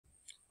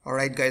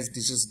Alright guys,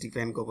 this is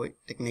Deepan Gogoi,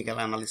 Technical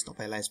Analyst of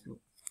Aliceblue.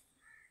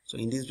 So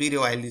in this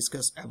video I'll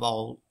discuss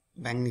about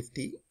Bank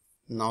Nifty.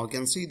 Now you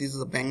can see this is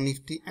the Bank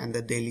Nifty and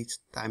the daily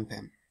time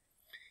frame.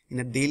 In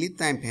a daily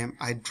time frame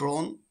I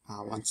drawn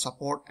one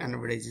support and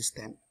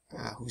resistance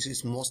which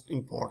is most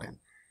important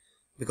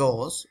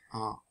because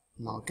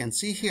now you can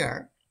see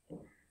here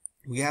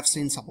we have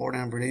seen support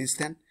and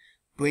resistance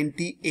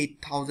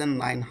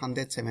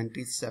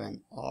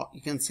 28,977, or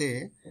you can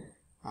say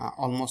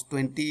almost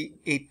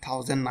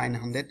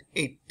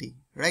 28,980,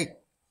 right?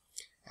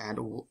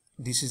 And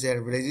this is a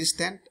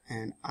resistance,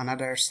 and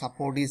another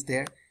support is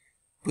there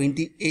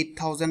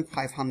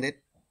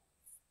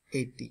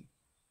 28,580.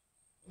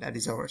 that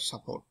is our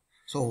support.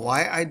 So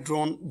why I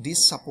drawn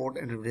this support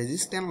and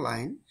resistance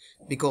line?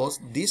 Because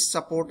this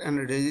support and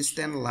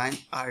resistance line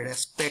are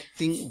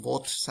respecting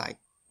both sides.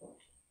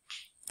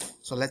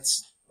 So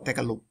let's take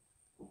a look.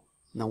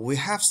 Now we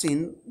have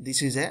seen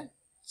this is a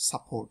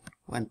support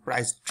when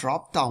price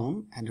drop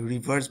down and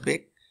reverse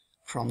back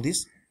from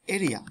this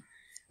area,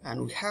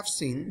 and we have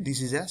seen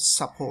this is a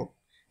support,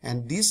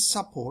 and these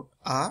support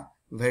are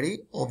very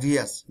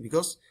obvious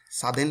because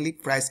suddenly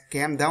price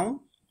came down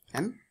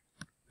and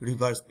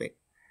reverse back.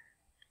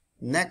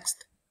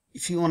 Next,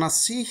 if you wanna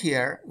see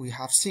here, we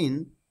have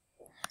seen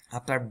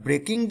after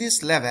breaking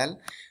this level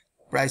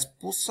price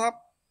push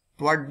up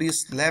toward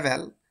this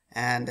level,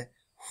 and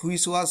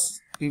which was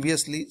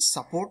previously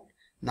support,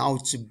 now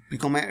it's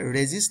become a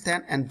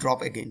resistance and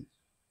drop again.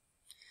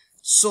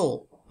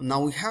 So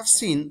now we have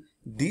seen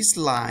this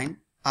line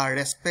are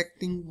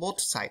respecting both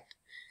sides,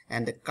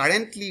 and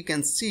currently you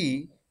can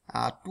see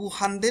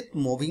 200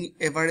 moving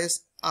average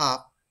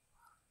up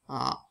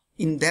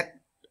in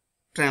that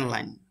trend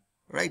line,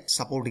 right,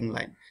 supporting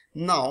line.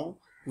 Now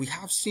we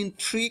have seen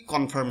three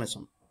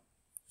confirmation.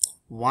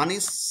 One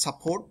is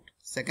support,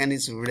 second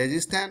is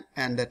resistance,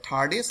 and the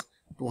third is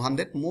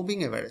 200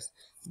 moving average.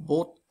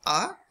 Both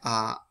are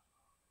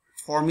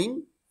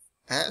forming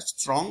a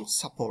strong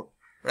support,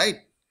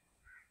 right?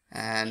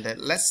 And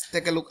let's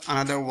take a look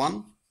another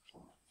one.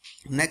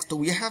 Next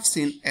we have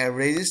seen a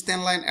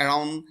resistance line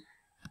around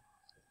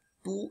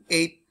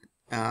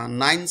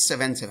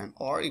 28977,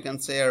 or you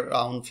can say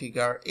around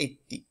figure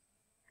 80.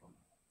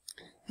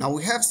 Now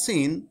we have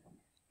seen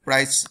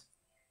price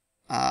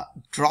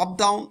drop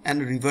down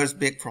and reverse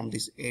back from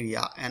this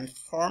area and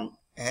form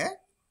a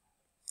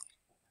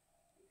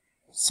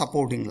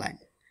supporting line.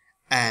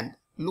 And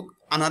look,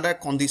 another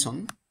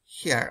condition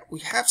here, we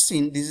have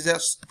seen this is a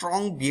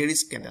strong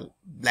bearish candle,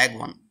 black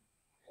one,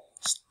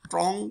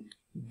 strong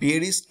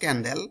bearish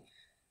candle,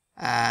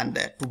 and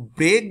to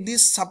break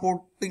this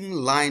supporting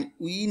line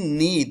we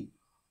need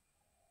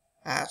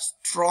a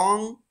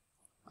strong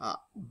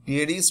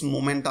bearish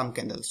momentum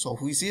candle, so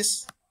which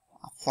is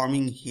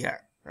forming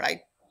here,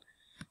 right?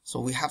 So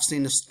we have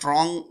seen a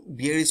strong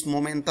bearish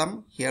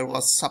momentum, here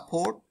was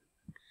support,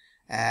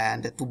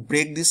 and to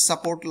break this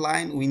support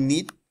line we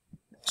need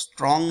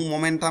strong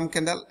momentum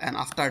candle, and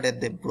after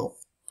that they broke.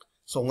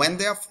 So when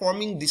they are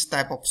forming this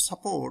type of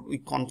support, we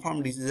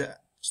confirm this is a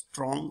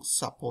strong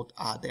support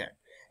are there.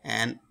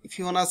 And if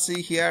you wanna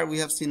see here, we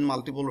have seen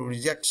multiple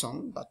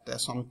rejection, but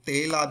some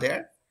tail are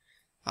there.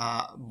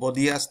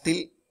 Body are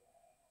still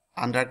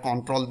under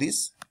control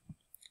this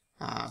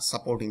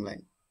supporting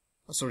line,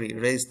 sorry,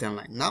 resistance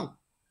line. Now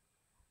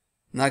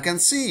I can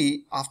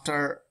see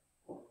after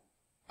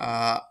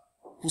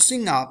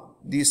pushing up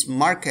this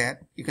market,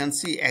 you can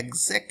see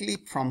exactly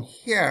from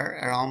here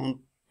around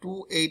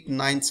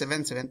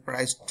 28977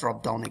 price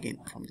drop down again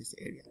from this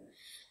area.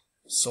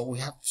 So we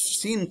have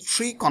seen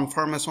three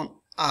confirmation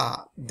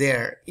are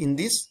there in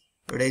this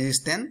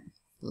resistance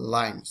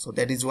line. So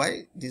that is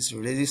why this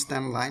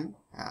resistance line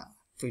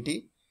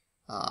pretty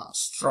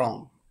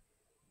strong.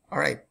 All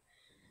right,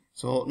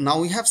 so now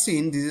we have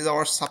seen this is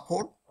our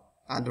support,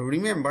 and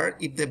remember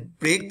if they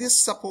break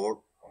this support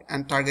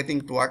and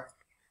targeting toward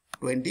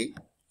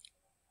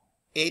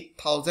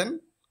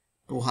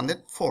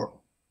 28,204,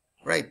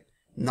 right?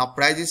 Now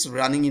price is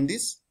running in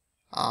this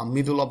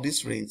middle of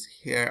this range,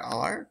 here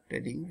our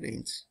trading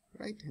range,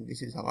 right? And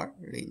this is our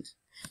range.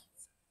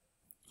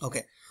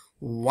 Okay,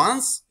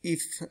 once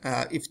if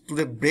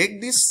today break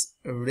this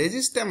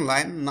resistance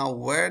line, now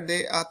where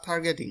they are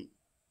targeting,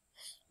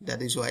 that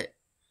is why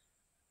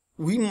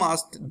we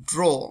must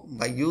draw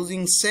by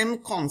using same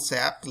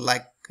concept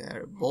like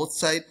both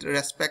sides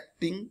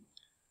respecting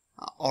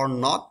or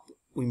not.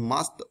 We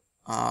must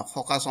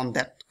focus on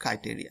that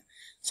criteria.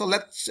 So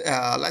let's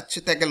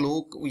take a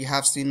look. We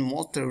have seen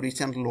most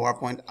recent lower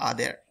point are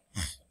there,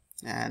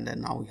 and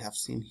now we have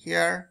seen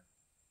here.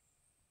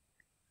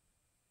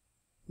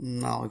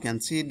 Now you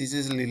can see this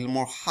is a little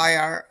more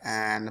higher,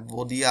 and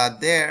body are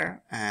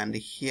there, and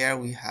here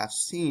we have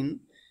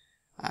seen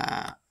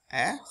a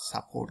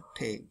support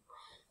tail.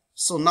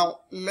 So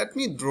now let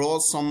me draw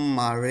some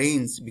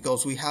range,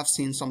 because we have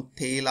seen some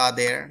tail are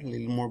there, a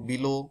little more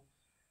below,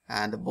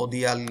 and the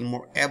body a little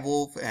more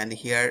above, and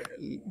here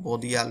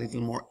body a little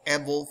more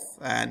above,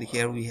 and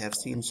here we have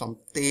seen some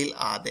tail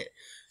are there.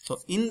 So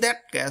in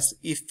that case,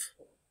 if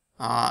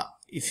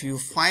if you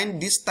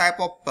find this type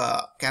of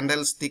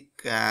candlestick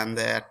and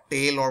the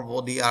tail or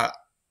body are a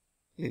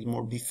little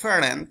more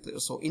different,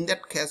 so in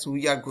that case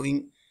we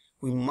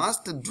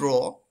must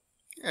draw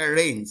a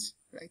range,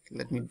 right?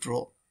 Let me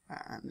draw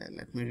and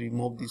let me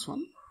remove this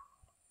one.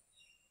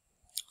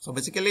 So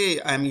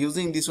basically I am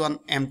using this one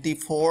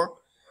MT4,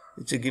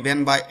 which is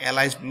given by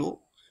Aliceblue.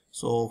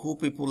 So who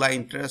people are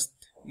interested,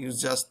 you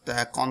just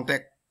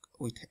contact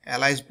with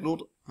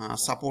Aliceblue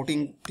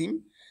supporting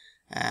team,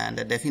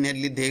 and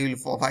definitely they will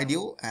provide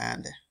you.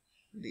 And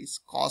this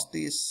cost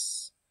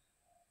is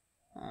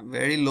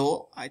very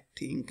low, I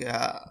think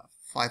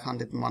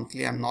 500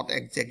 monthly, I'm not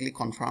exactly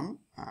confirmed.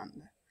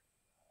 And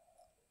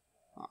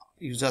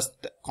you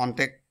just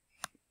contact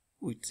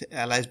with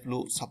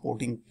Aliceblue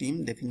supporting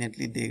team,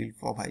 definitely they will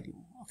provide you.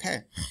 Okay,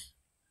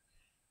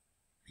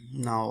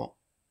 now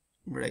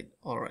right,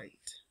 all right,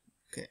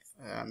 okay,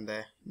 and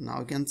now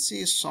you can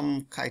see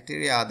some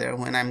criteria there.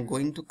 When I'm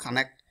going to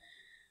connect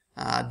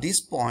this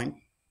point,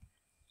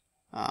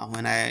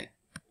 when I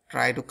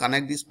try to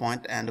connect this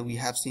point, and we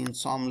have seen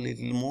some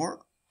little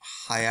more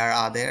higher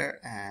are there,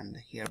 and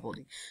here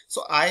body.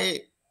 So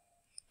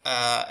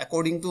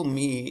according to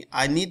me,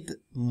 I need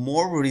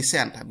more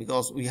recent,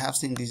 because we have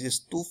seen this is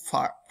too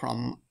far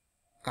from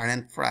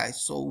current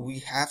price. So we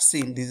have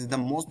seen this is the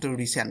most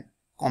recent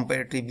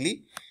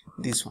comparatively,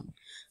 this one.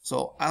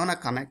 So I want to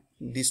connect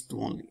these two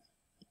only.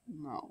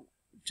 Now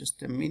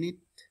just a minute.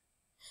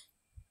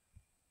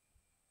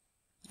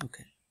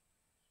 Okay,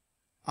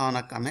 I want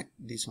to connect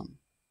this one,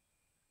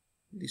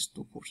 these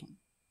two portion,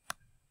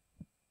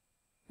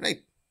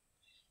 right?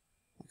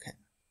 Okay,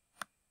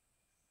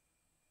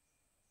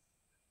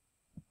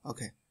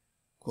 okay,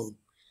 cool.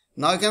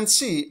 Now you can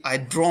see I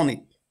drawn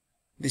it.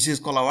 This is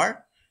called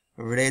our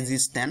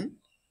resistance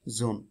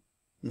zone.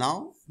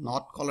 Now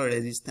not called a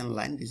resistance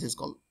line, this is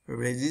called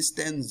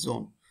resistance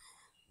zone.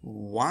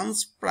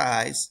 Once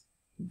price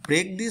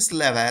break this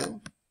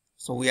level,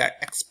 so we are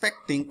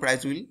expecting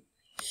price will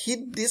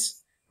hit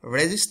this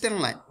resistance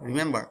line.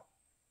 Remember,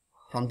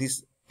 from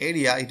this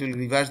area it will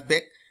reverse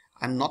back.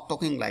 I'm not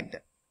talking like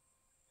that.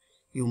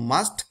 You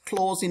must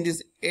close in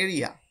this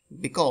area,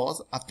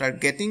 because after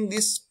getting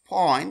this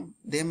point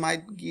they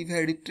might give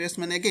a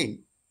retracement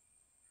again,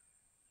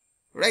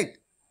 right?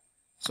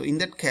 So in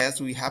that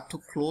case we have to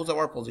close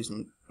our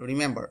position.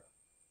 Remember,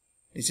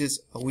 this is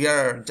we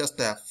are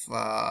just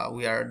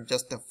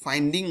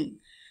finding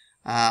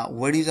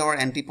where is our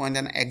entry point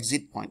and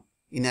exit point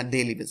in a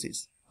daily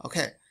basis.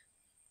 Okay,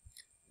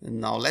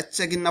 now let's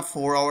check in a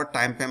 4-hour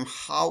time frame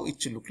how it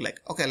should look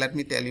like. Okay, let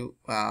me tell you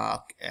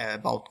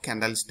about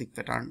candlestick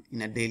pattern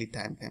in a daily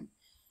time frame.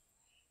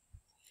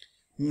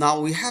 Now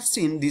we have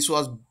seen this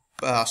was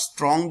a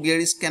strong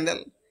bearish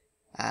candle,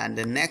 and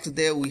the next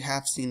day we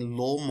have seen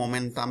low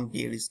momentum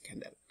bearish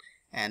candle,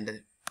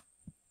 and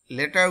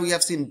later we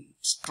have seen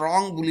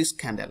strong bullish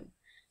candle.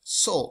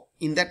 So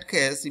in that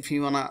case, if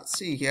you wanna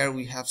see here,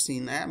 we have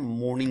seen a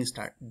morning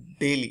star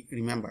daily,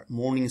 remember,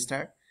 morning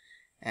star,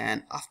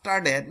 and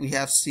after that we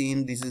have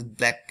seen this is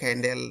black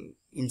candle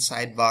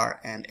inside bar,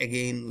 and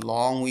again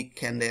long wick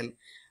candle,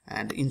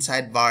 and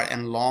inside bar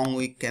and long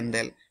wick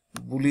candle,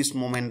 bullish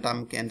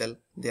momentum candle,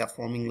 they are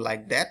forming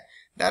like that.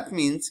 That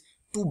means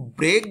to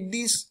break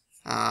this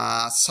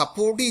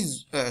supporting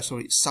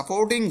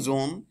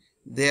zone,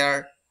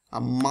 there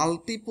are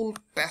multiple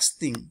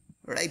testing,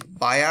 right?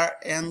 Buyer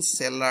and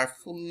seller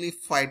fully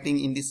fighting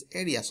in this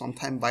area.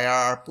 Sometimes buyer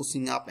are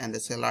pushing up and the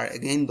seller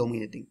again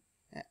dominating,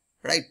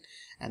 right?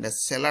 And the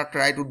seller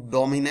try to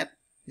dominate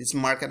this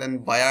market,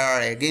 and buyer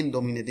are again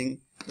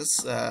dominating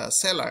this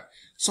seller.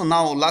 So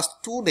now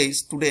last 2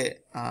 days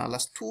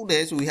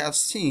we have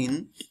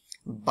seen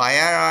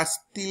buyer are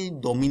still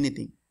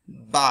dominating,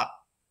 but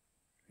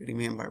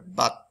remember,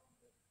 but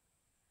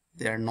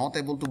they are not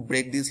able to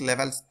break this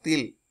level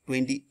still,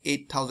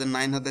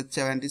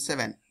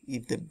 28,977.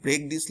 If they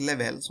break this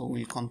level, so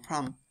we'll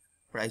confirm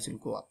price will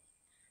go up.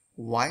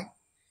 Why?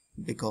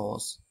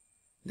 Because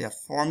they are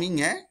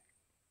forming a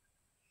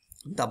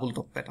double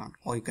top pattern,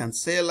 or you can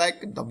say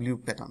like W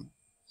pattern.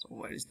 So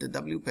where is the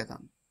W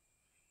pattern?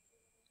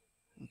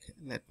 Okay,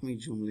 let me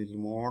zoom a little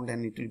more,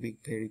 then it will be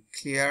very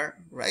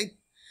clear, right?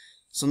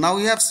 So now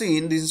we have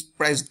seen this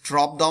price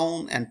drop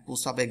down and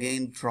push up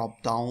again,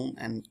 drop down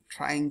and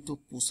trying to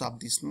push up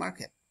this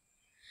market.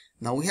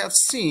 Now we have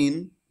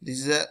seen this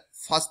is a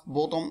first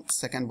bottom,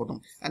 second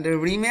bottom, and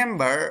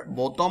remember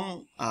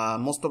bottom,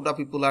 most of the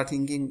people are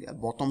thinking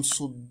bottom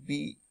should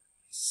be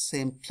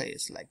same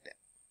place like that,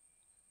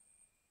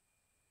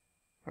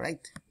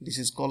 right? This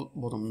is called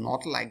bottom,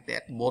 not like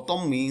that.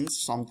 Bottom means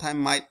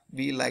sometime might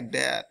be like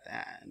that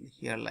and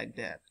here like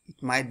that.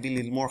 It might be a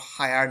little more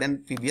higher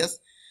than previous.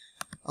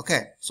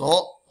 Okay, so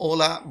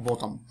all are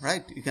bottom,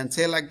 right? You can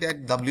say like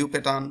that, W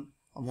pattern.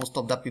 Most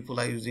of the people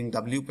are using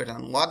W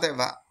pattern,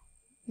 whatever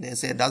they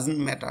say,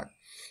 doesn't matter.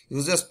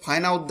 You just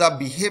find out the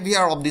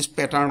behavior of this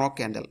pattern or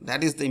candle.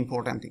 That is the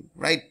important thing,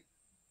 right?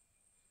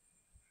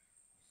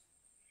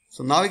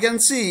 So now you can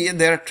see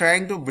they are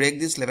trying to break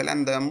this level,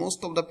 and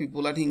most of the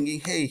people are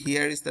thinking, hey,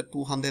 here is the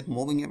 200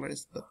 moving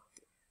average. But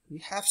we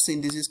have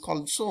seen this is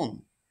called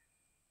zone.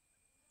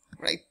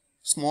 right?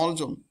 Small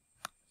zone.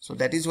 So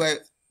that is why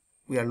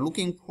we are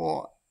looking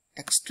for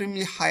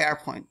extremely higher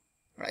point,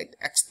 right?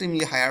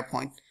 Extremely higher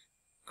point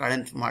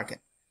current market.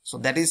 So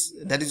that is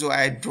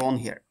why I drawn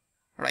here,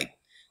 right?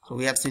 So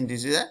we have seen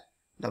this is a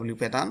W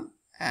pattern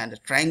and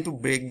trying to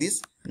break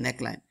this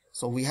neckline.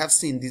 So we have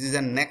seen this is a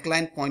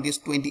neckline, point is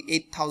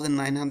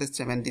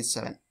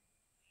 28,977.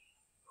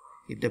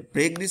 If they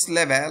break this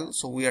level,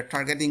 so we are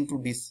targeting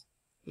to this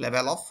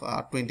level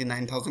of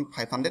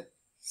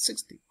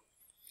 29,560.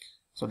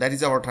 So that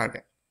is our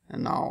target.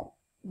 And now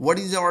what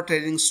is our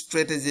trading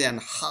strategy and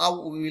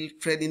how we will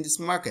trade in this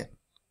market?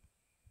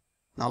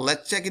 Now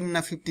let's check in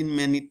a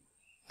 15-minute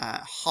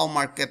how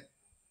market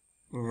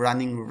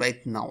running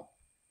right now.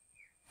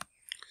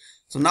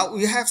 So now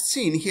we have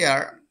seen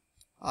here,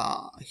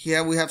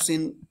 we have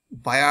seen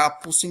buyer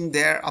pushing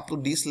there up to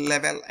this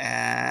level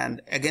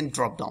and again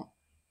drop down.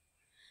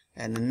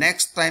 And the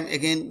next time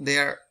again they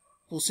are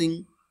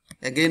pushing,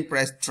 again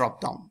price drop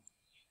down,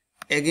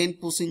 again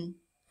pushing,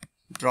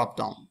 drop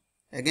down,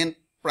 again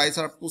price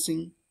are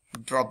pushing,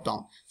 drop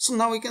down. So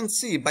now we can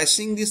see by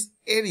seeing this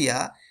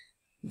area,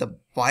 the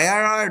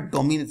buyer are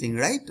dominating,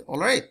 right? All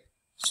right.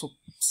 So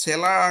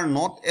seller are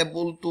not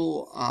able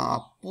to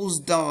push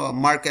the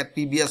market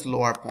previous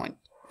lower point,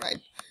 right?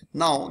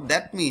 Now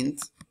that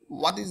means,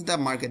 what is the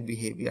market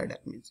behavior?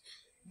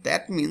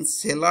 That means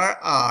seller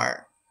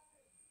are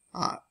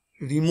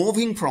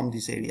removing from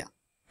this area,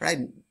 right?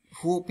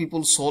 Who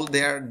people sold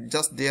there,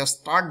 just they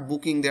start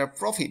booking their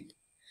profit,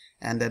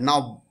 and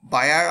now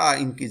buyer are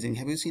increasing.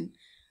 Have you seen?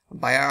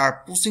 Buyer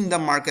are pushing the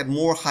market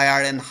more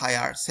higher and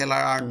higher. Seller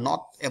are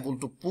not able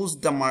to push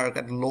the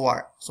market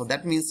lower. So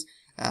that means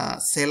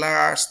seller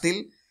are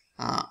still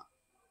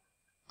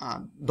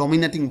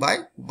dominating by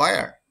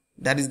buyer.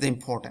 That is the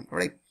important,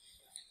 right?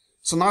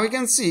 So now we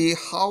can see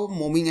how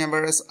moving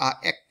averages are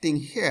acting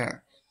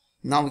here.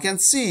 Now we can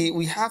see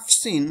we have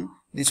seen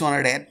this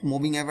one red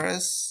moving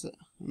average,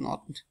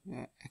 not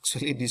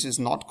actually this is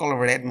not called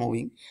red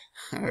moving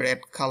red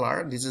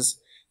color. This is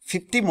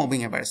 50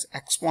 moving average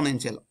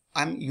exponential.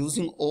 I'm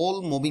using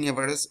all moving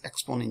average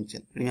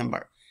exponential,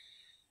 remember,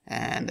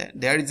 and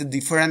there is a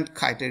different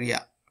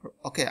criteria.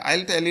 Okay,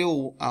 I'll tell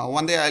you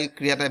one day I'll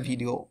create a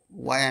video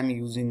why I'm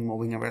using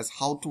moving average,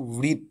 how to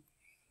read,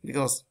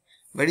 because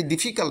very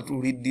difficult to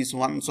read this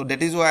one. So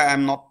that is why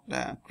I'm not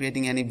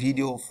creating any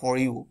video for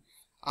you.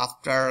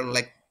 After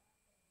like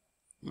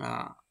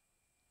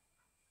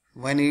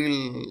when you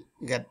will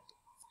get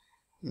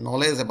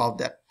knowledge about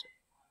that,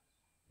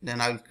 then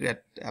I will create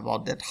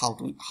about that, how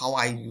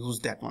I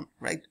use that one,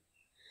 right?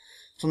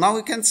 So now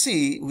we can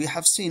see we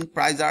have seen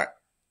price are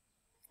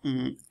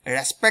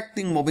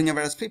respecting moving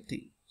average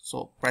 50.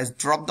 So price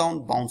drop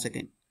down, bounce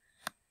again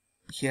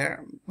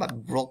here,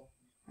 but broke,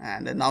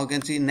 and now you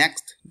can see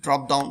next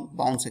drop down,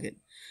 bounce again.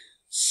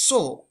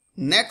 So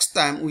next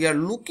time we are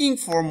looking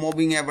for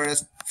moving average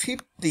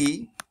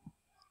 50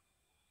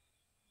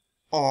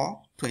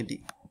 or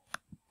 20.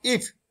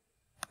 If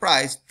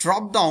price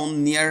drop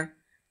down near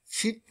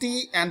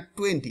 50 and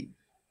 20,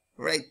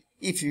 right?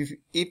 If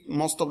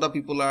most of the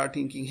people are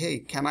thinking, hey,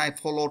 can I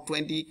follow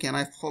 20, can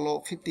I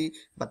follow 50?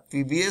 But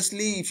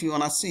previously, if you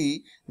wanna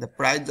see, the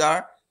price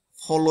are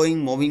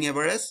following moving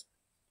average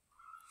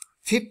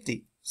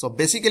 50. So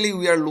basically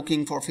we are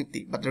looking for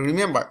 50. But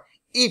remember,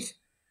 if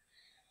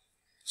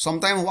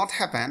sometime what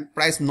happened,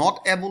 price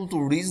not able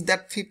to reach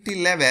that 50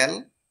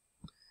 level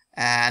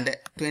and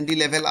 20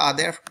 level are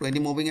there, 20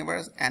 moving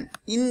average, and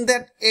in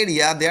that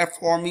area they are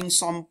forming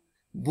some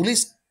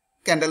bullish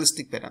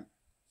candlestick pattern.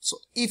 So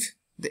if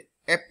they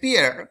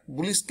appear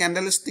bullish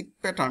candlestick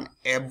pattern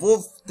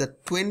above the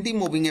 20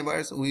 moving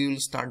average, we will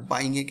start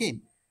buying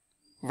again,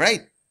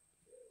 right?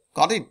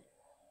 Got it?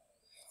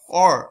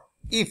 Or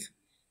if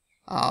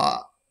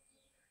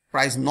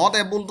price not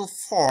able to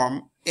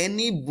form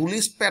any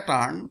bullish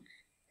pattern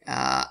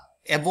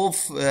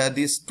above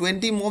this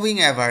 20 moving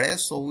average,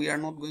 so we are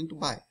not going to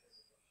buy.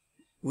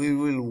 We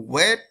will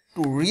wait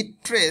to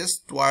retrace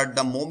toward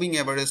the moving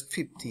average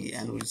 50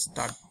 and we'll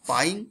start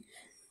buying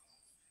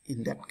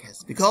in that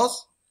case,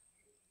 because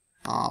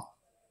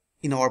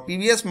in our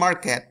previous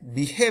market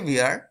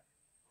behavior,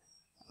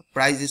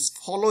 price is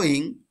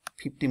following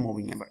 50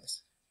 moving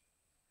average.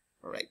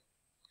 All right.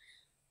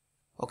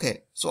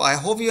 Okay, so I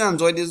hope you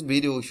enjoyed this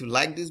video. If you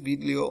like this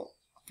video,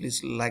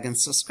 please like and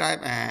subscribe,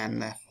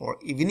 and for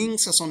evening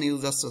session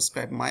you just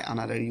subscribe my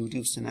another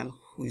YouTube channel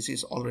which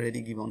is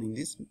already given in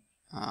this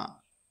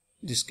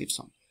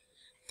description.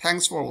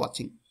 Thanks for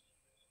watching.